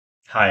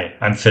Hi,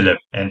 I'm Philip,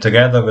 and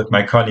together with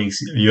my colleagues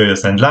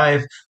Julius and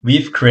Leif,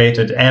 we've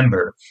created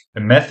EMBER, a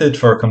method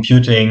for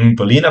computing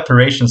Boolean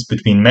operations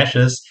between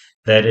meshes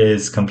that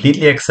is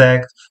completely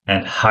exact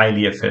and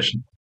highly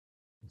efficient.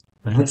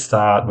 Let's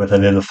start with a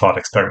little thought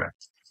experiment.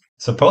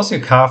 Suppose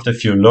you carved a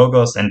few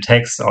logos and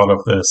text out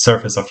of the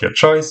surface of your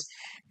choice,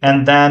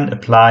 and then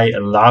apply a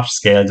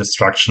large-scale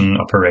destruction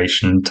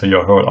operation to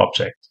your whole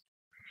object.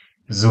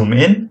 Zoom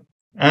in,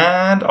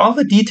 and all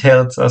the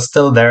details are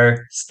still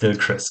there, still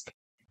crisp.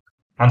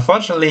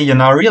 Unfortunately, you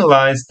now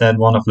realize that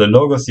one of the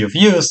logos you've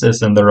used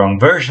is in the wrong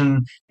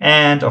version,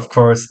 and of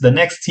course, the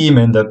next team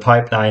in the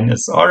pipeline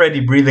is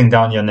already breathing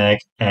down your neck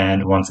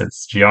and wants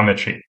its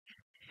geometry.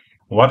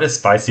 What a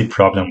spicy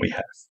problem we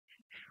have.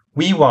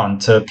 We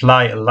want to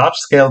apply a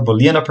large-scale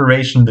Boolean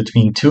operation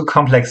between two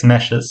complex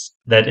meshes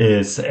that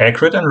is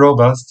accurate and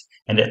robust,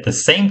 and at the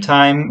same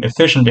time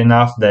efficient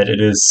enough that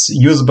it is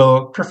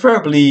usable,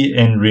 preferably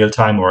in real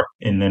time or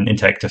in an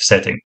interactive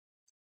setting.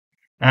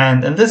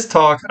 And in this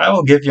talk, I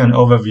will give you an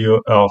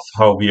overview of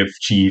how we have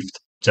achieved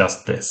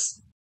just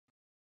this.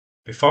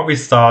 Before we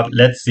start,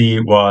 let's see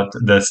what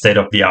the state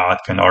of the art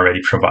can already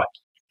provide.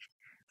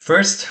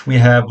 First, we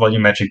have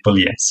volumetric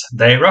Booleans.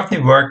 They roughly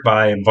work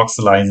by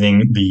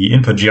voxelizing the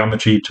input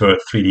geometry to a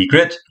 3D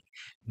grid,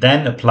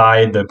 then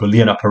apply the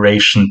Boolean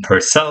operation per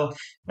cell,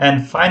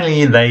 and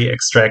finally they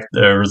extract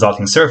the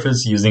resulting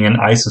surface using an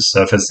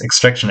isosurface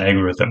extraction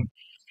algorithm.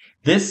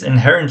 This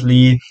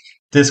inherently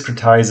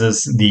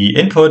discretizes the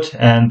input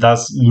and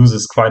thus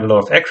loses quite a lot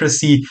of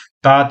accuracy,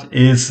 but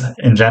is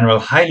in general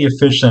highly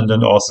efficient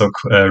and also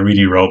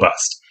really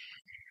robust.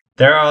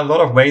 There are a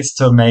lot of ways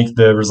to make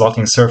the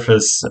resulting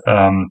surface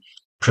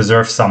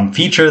preserve some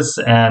features,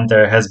 and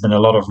there has been a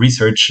lot of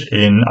research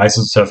in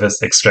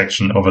isosurface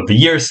extraction over the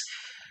years,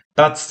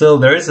 but still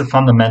there is a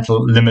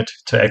fundamental limit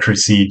to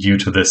accuracy due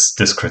to this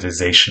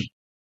discretization.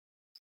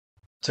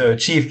 To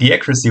achieve the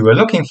accuracy we're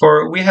looking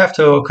for, we have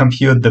to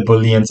compute the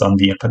Booleans on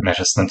the input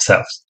meshes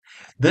themselves.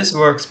 This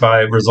works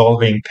by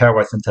resolving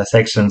pairwise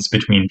intersections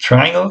between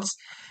triangles,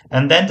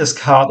 and then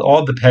discard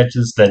all the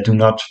patches that do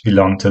not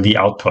belong to the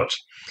output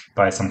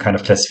by some kind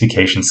of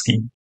classification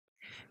scheme.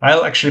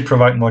 I'll actually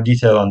provide more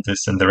detail on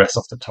this in the rest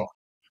of the talk.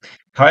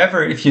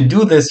 However, if you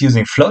do this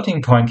using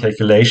floating point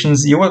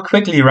calculations, you will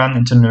quickly run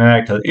into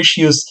numerical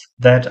issues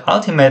that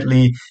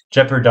ultimately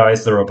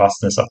jeopardize the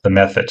robustness of the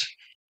method.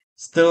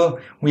 Still,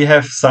 we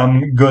have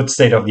some good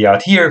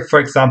state-of-the-art here, for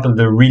example,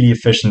 the really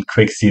efficient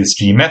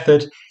QuickCSG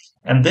method,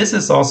 and this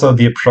is also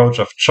the approach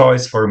of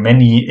choice for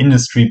many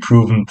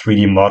industry-proven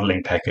 3D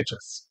modeling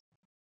packages.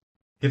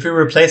 If we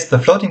replace the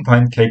floating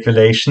point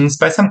calculations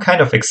by some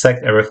kind of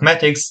exact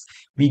arithmetics,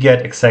 we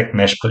get exact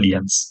mesh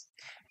Booleans.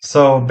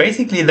 So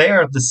basically they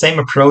are the same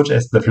approach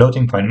as the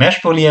floating point mesh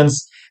Booleans,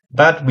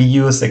 but we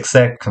use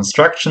exact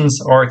constructions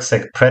or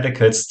exact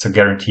predicates to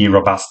guarantee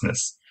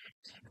robustness.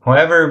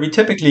 However, we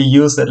typically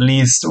use at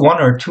least 1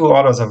 or 2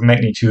 orders of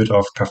magnitude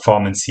of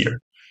performance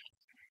here.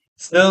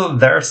 Still,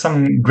 there are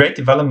some great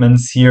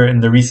developments here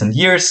in the recent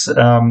years.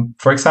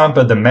 For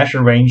example, the mesh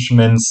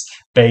arrangements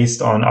based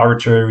on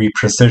arbitrary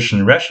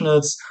precision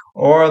rationals,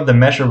 or the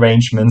mesh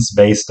arrangements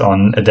based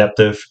on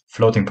adaptive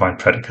floating point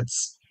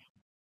predicates.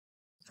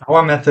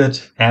 Our method,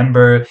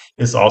 EMBER,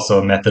 is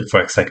also a method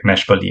for exact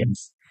mesh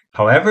Booleans.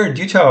 However,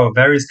 due to our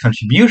various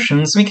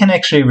contributions, we can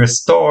actually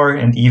restore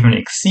and even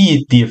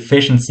exceed the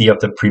efficiency of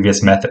the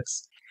previous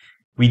methods.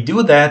 We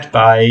do that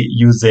by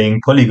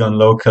using polygon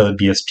local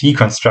BSP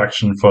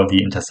construction for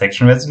the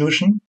intersection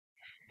resolution,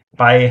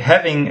 by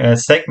having a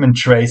segment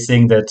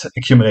tracing that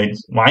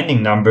accumulates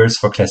winding numbers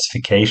for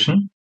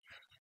classification,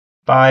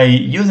 by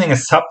using a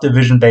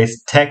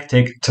subdivision-based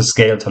tactic to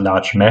scale to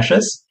large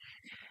meshes,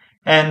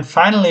 and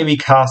finally, we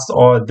cast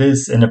all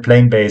this in a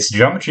plane-based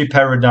geometry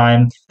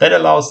paradigm that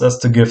allows us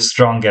to give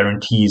strong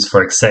guarantees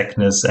for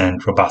exactness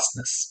and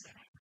robustness.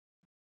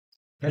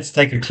 Let's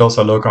take a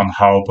closer look on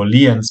how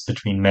Booleans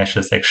between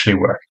meshes actually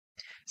work.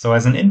 So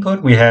as an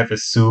input, we have a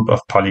soup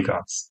of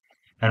polygons.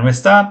 And we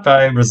start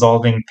by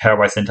resolving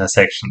pairwise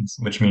intersections,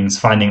 which means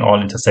finding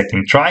all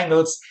intersecting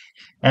triangles,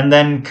 and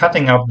then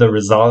cutting up the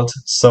result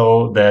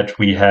so that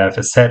we have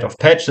a set of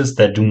patches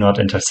that do not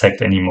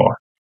intersect anymore.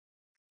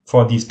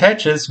 For these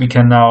patches, we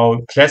can now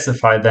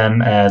classify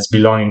them as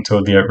belonging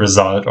to the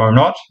result or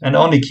not, and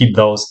only keep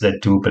those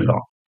that do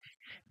belong.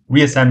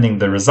 Reassembling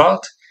the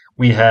result,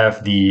 we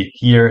have the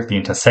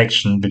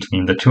intersection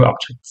between the two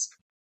objects.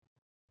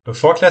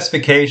 Before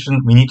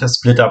classification, we need to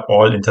split up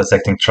all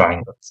intersecting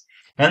triangles.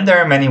 And there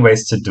are many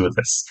ways to do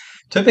this.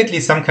 Typically,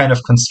 some kind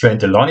of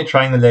constraint Delaunay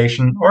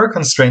triangulation or a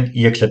constraint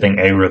ear clipping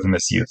algorithm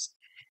is used.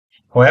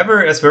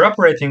 However, as we're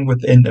operating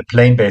within a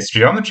plane-based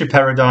geometry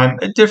paradigm,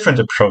 a different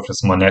approach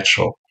is more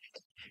natural.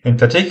 In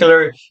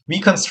particular, we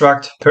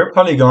construct per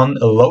polygon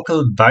a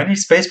local binary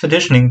space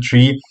partitioning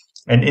tree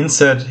and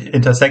insert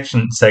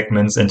intersection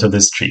segments into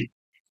this tree.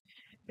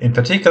 In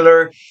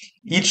particular,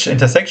 each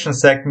intersection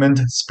segment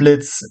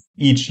splits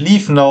each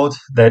leaf node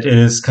that it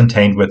is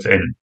contained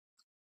within.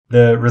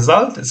 The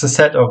result is a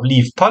set of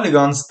leaf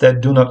polygons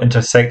that do not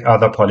intersect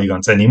other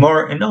polygons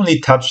anymore and only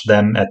touch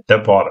them at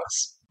their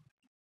borders.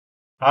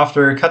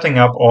 After cutting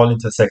up all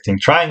intersecting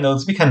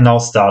triangles, we can now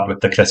start with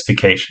the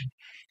classification.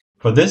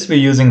 For this, we're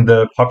using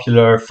the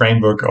popular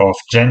framework of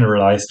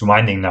generalized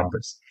winding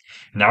numbers.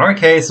 In our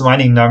case,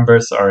 winding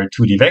numbers are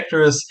 2D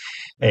vectors,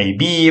 A,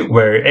 B,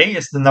 where A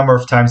is the number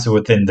of times we're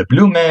within the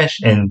blue mesh,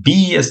 and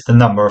B is the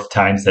number of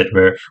times that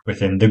we're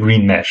within the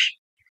green mesh.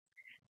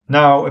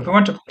 Now, if we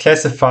want to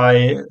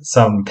classify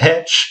some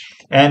patch,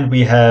 and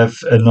we have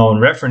a known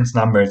reference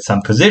number at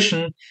some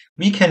position,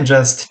 we can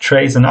just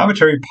trace an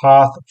arbitrary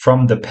path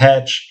from the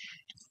patch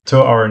to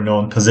our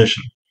known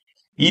position.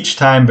 Each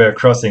time we're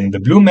crossing the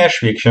blue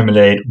mesh, we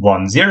accumulate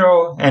 1,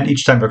 0, and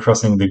each time we're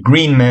crossing the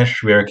green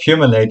mesh, we're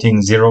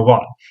accumulating 0,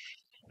 1.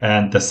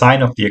 And the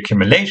sign of the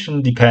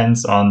accumulation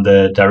depends on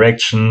the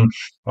direction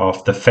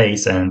of the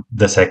face and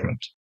the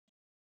segment.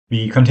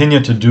 We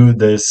continue to do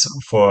this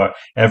for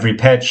every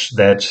patch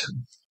that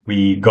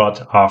we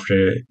got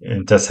after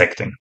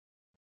intersecting.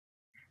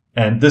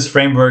 And this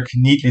framework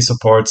neatly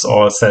supports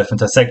all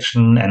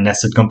self-intersection and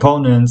nested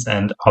components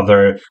and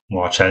other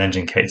more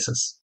challenging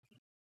cases.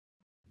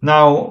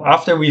 Now,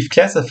 after we've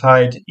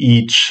classified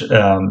each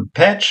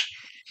patch,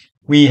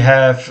 we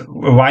have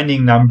a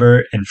winding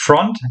number in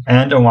front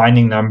and a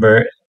winding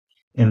number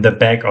in the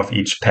back of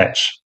each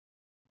patch.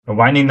 A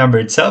winding number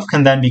itself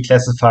can then be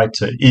classified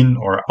to in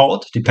or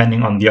out,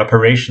 depending on the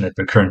operation that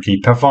we're currently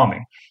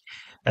performing.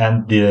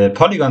 And the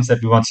polygons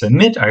that we want to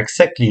emit are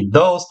exactly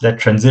those that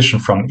transition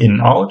from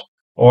in out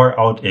or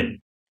out in.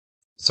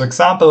 So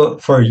example,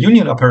 for a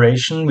union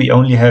operation, we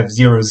only have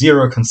 0,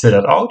 0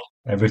 considered out,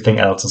 everything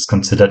else is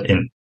considered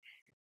in.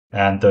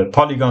 And the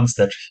polygons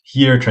that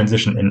here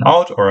transition in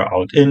out or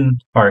out in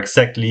are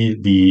exactly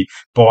the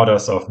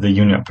borders of the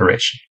union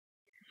operation.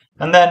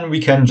 And then we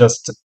can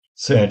just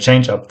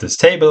change up this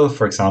table,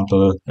 for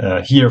example,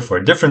 here for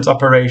a difference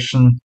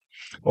operation,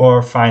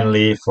 or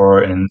finally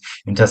for an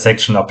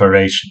intersection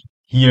operation.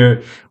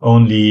 Here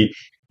only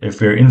if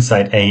we're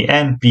inside A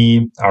and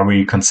B are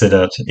we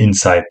considered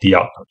inside the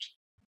output.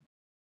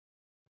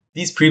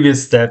 These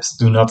previous steps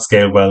do not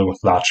scale well with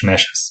large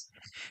meshes.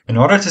 In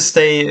order to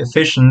stay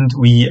efficient,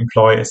 we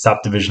employ a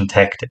subdivision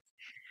tactic.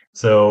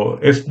 So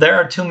if there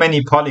are too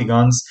many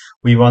polygons,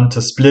 we want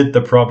to split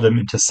the problem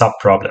into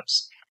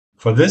subproblems.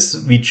 For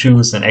this, we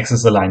choose an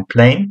axis-aligned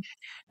plane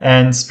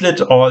and split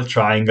all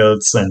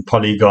triangles and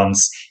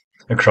polygons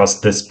across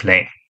this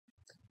plane.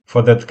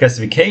 For the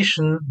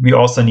classification, we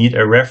also need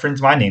a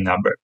reference winding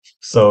number.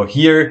 So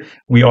here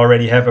we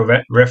already have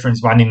a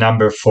reference winding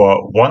number for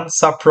one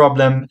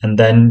subproblem and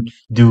then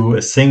do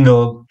a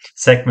single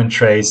segment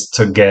trace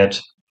to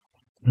get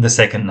the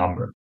second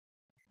number.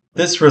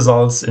 This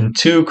results in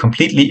two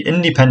completely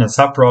independent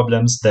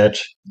subproblems that,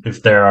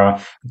 if they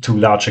are too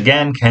large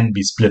again, can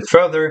be split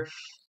further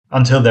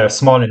until they're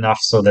small enough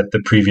so that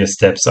the previous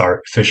steps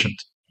are efficient.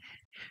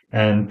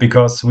 And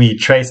because we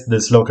traced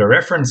this local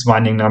reference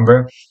winding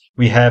number,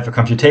 we have a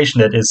computation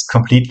that is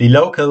completely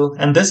local,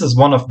 and this is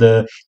one of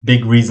the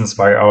big reasons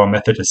why our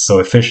method is so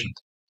efficient.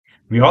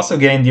 We also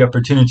gain the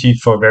opportunity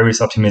for various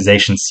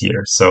optimizations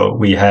here. So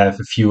we have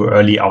a few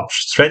early out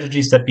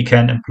strategies that we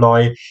can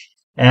employ,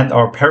 and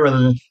our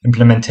parallel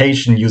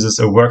implementation uses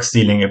a work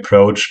stealing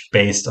approach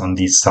based on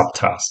these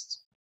subtasks.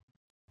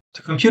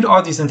 To compute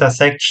all these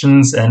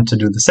intersections and to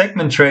do the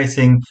segment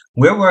tracing,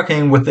 we're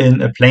working within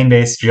a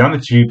plane-based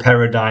geometry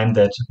paradigm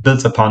that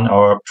builds upon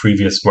our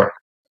previous work.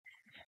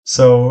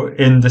 So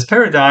in this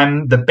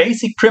paradigm, the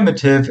basic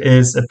primitive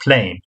is a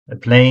plane. A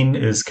plane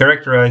is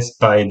characterized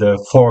by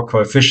the 4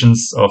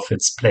 coefficients of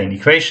its plane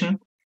equation,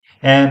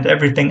 and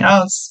everything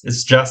else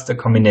is just a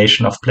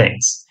combination of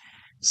planes.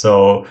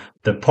 So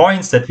the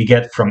points that we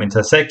get from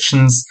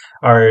intersections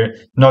are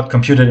not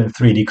computed in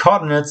 3D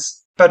coordinates,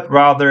 but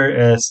rather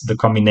as the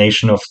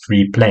combination of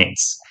 3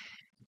 planes.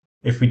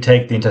 If we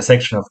take the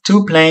intersection of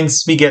 2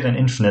 planes, we get an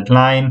infinite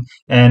line,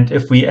 and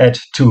if we add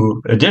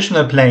 2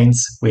 additional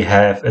planes, we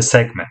have a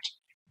segment.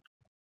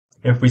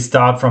 If we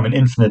start from an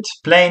infinite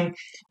plane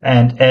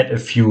and add a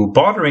few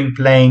bordering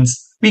planes,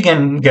 we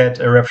can get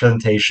a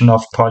representation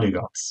of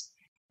polygons.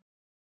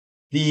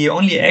 The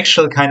only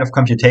actual kind of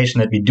computation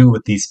that we do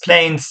with these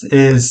planes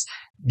is,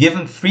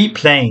 given 3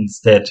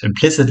 planes that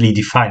implicitly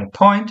define a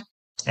point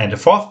and a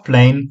 4th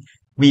plane,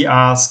 we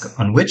ask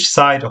on which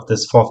side of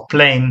this 4th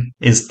plane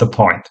is the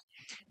point.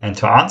 And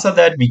to answer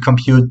that, we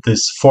compute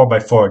this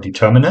 4x4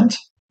 determinant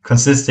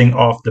consisting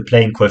of the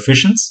plane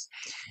coefficients.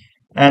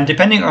 And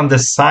depending on the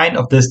sign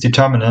of this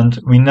determinant,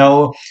 we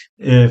know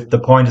if the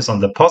point is on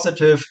the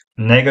positive,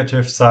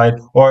 negative side,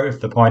 or if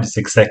the point is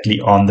exactly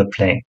on the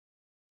plane.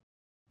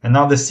 And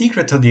now the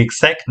secret to the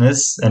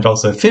exactness and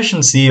also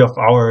efficiency of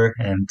our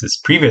and this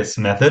previous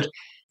method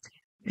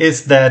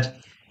is that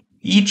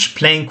each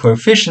plane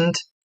coefficient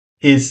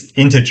is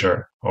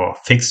integer or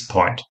fixed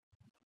point.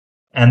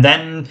 And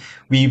then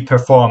we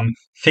perform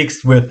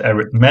fixed width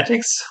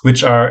arithmetics,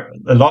 which are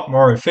a lot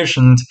more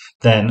efficient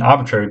than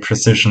arbitrary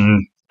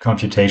precision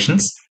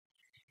computations.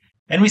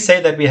 And we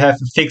say that we have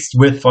a fixed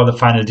width for the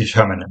final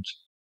determinant.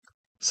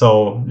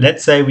 So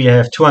let's say we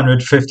have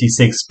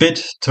 256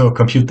 bit to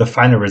compute the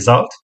final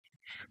result.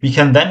 We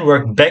can then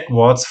work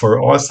backwards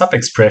for all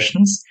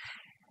sub-expressions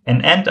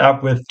and end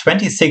up with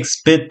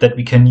 26 bit that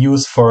we can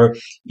use for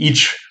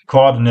each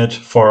coordinate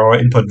for our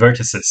input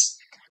vertices,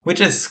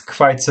 which is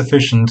quite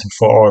sufficient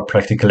for our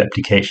practical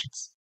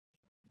applications.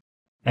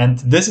 And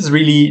this is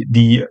really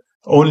the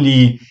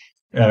only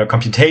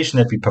computation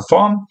that we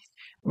perform,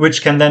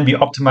 which can then be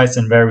optimized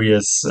in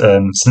various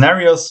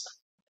scenarios.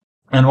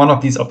 And one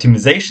of these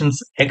optimizations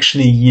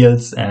actually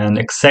yields an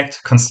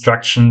exact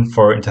construction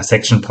for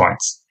intersection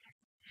points.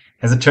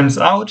 As it turns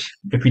out,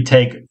 if we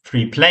take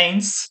three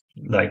planes,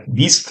 like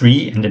these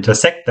three, and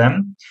intersect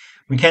them,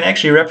 we can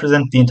actually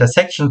represent the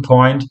intersection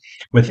point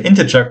with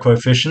integer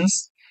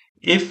coefficients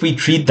if we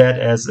treat that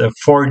as a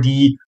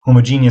 4D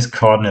homogeneous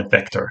coordinate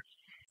vector.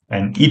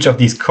 And each of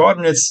these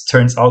coordinates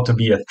turns out to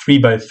be a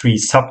 3x3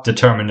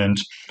 subdeterminant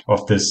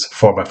of this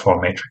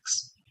 4x4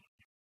 matrix.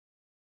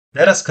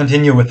 Let us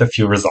continue with a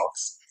few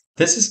results.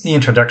 This is the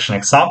introduction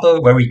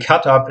example where we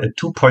cut up a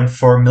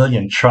 2.4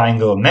 million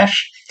triangle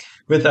mesh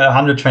with a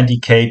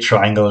 120K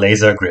triangle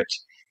laser grid.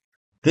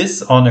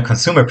 This on a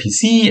consumer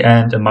PC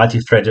and a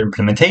multi-threaded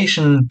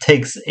implementation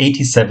takes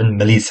 87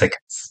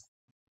 milliseconds.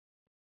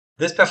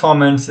 This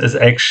performance is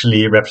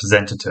actually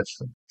representative.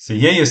 So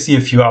here you see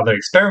a few other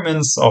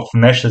experiments of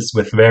meshes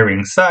with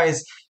varying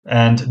size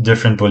and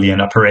different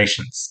Boolean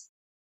operations.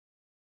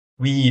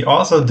 We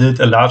also did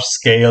a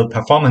large-scale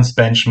performance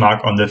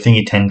benchmark on the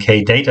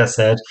Thingy10K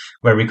dataset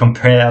where we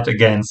compared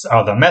against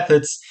other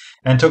methods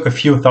and took a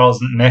few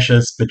thousand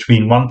meshes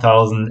between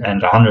 1,000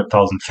 and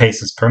 100,000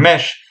 faces per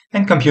mesh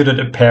and computed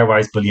a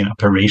pairwise Boolean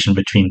operation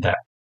between them.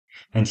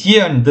 And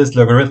here in this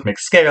logarithmic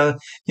scale,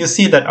 you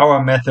see that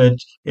our method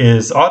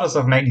is orders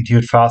of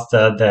magnitude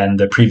faster than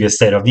the previous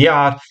state of the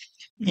art,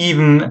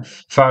 even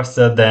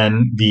faster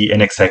than the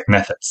inexact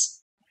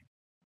methods.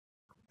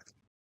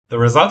 The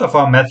result of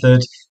our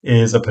method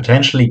is a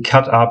potentially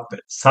cut up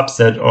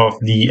subset of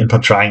the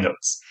input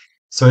triangles.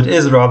 So it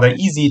is rather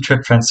easy to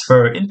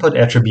transfer input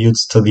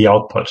attributes to the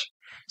output.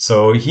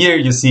 So here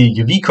you see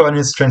UV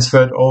coordinates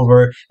transferred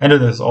over, and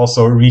it is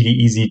also really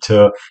easy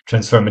to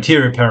transfer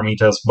material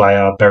parameters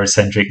via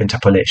barycentric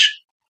interpolation.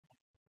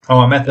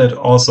 Our method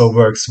also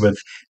works with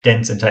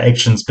dense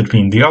interactions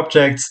between the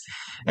objects,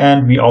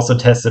 and we also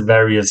tested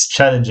various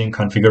challenging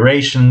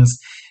configurations.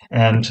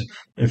 And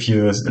if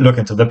you look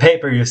into the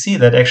paper, you see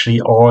that actually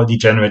all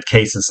degenerate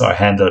cases are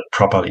handled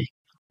properly.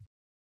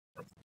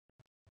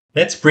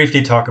 Let's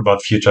briefly talk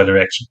about future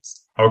directions.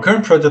 Our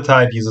current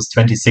prototype uses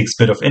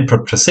 26-bit of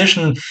input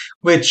precision,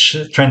 which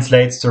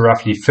translates to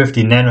roughly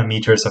 50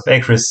 nanometers of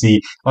accuracy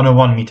on a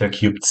 1 meter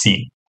cubed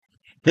scene.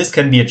 This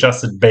can be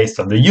adjusted based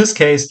on the use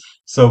case,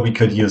 so we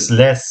could use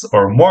less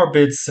or more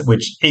bits,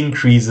 which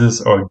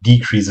increases or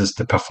decreases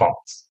the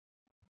performance.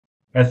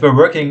 As we're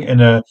working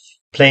in a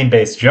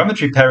plane-based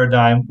geometry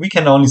paradigm, we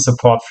can only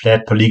support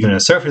flat polygonal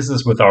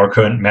surfaces with our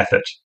current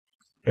method.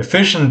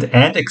 Efficient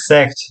and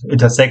exact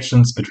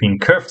intersections between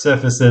curved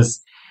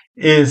surfaces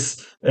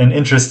is an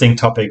interesting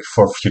topic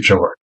for future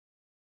work.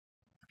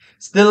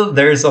 Still,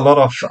 there is a lot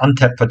of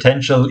untapped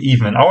potential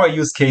even in our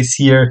use case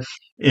here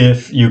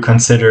if you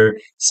consider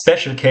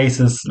special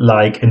cases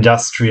like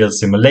industrial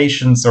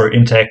simulations or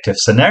interactive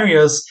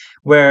scenarios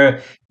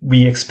where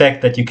we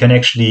expect that you can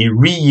actually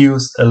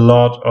reuse a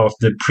lot of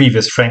the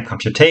previous frame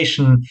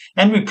computation,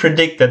 and we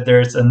predict that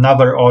there's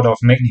another order of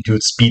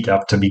magnitude speed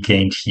up to be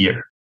gained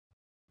here.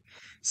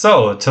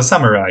 So, to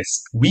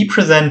summarize, we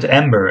present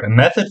EMBER, a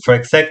method for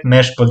exact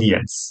mesh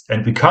Booleans,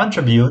 and we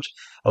contribute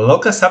a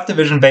local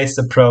subdivision-based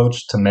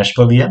approach to mesh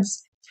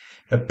Booleans,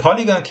 a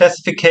polygon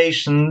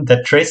classification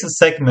that traces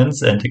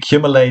segments and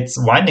accumulates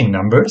winding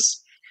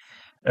numbers,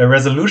 a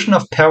resolution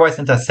of pairwise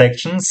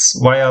intersections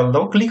via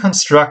locally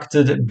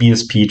constructed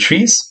BSP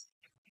trees,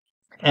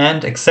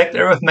 and exact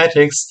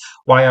arithmetics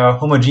via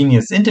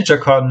homogeneous integer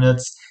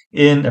coordinates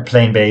in a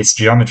plane-based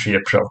geometry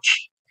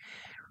approach.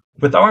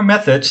 With our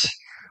method,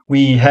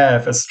 we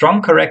have a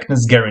strong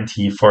correctness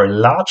guarantee for a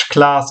large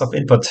class of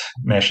input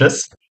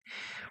meshes.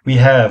 We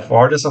have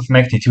orders of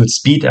magnitude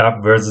speed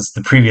up versus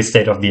the previous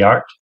state of the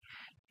art.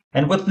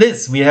 And with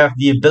this, we have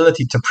the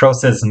ability to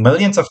process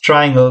millions of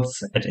triangles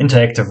at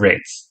interactive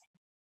rates.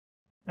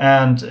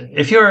 And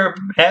if you're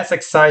as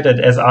excited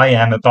as I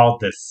am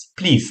about this,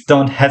 please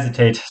don't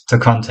hesitate to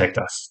contact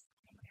us.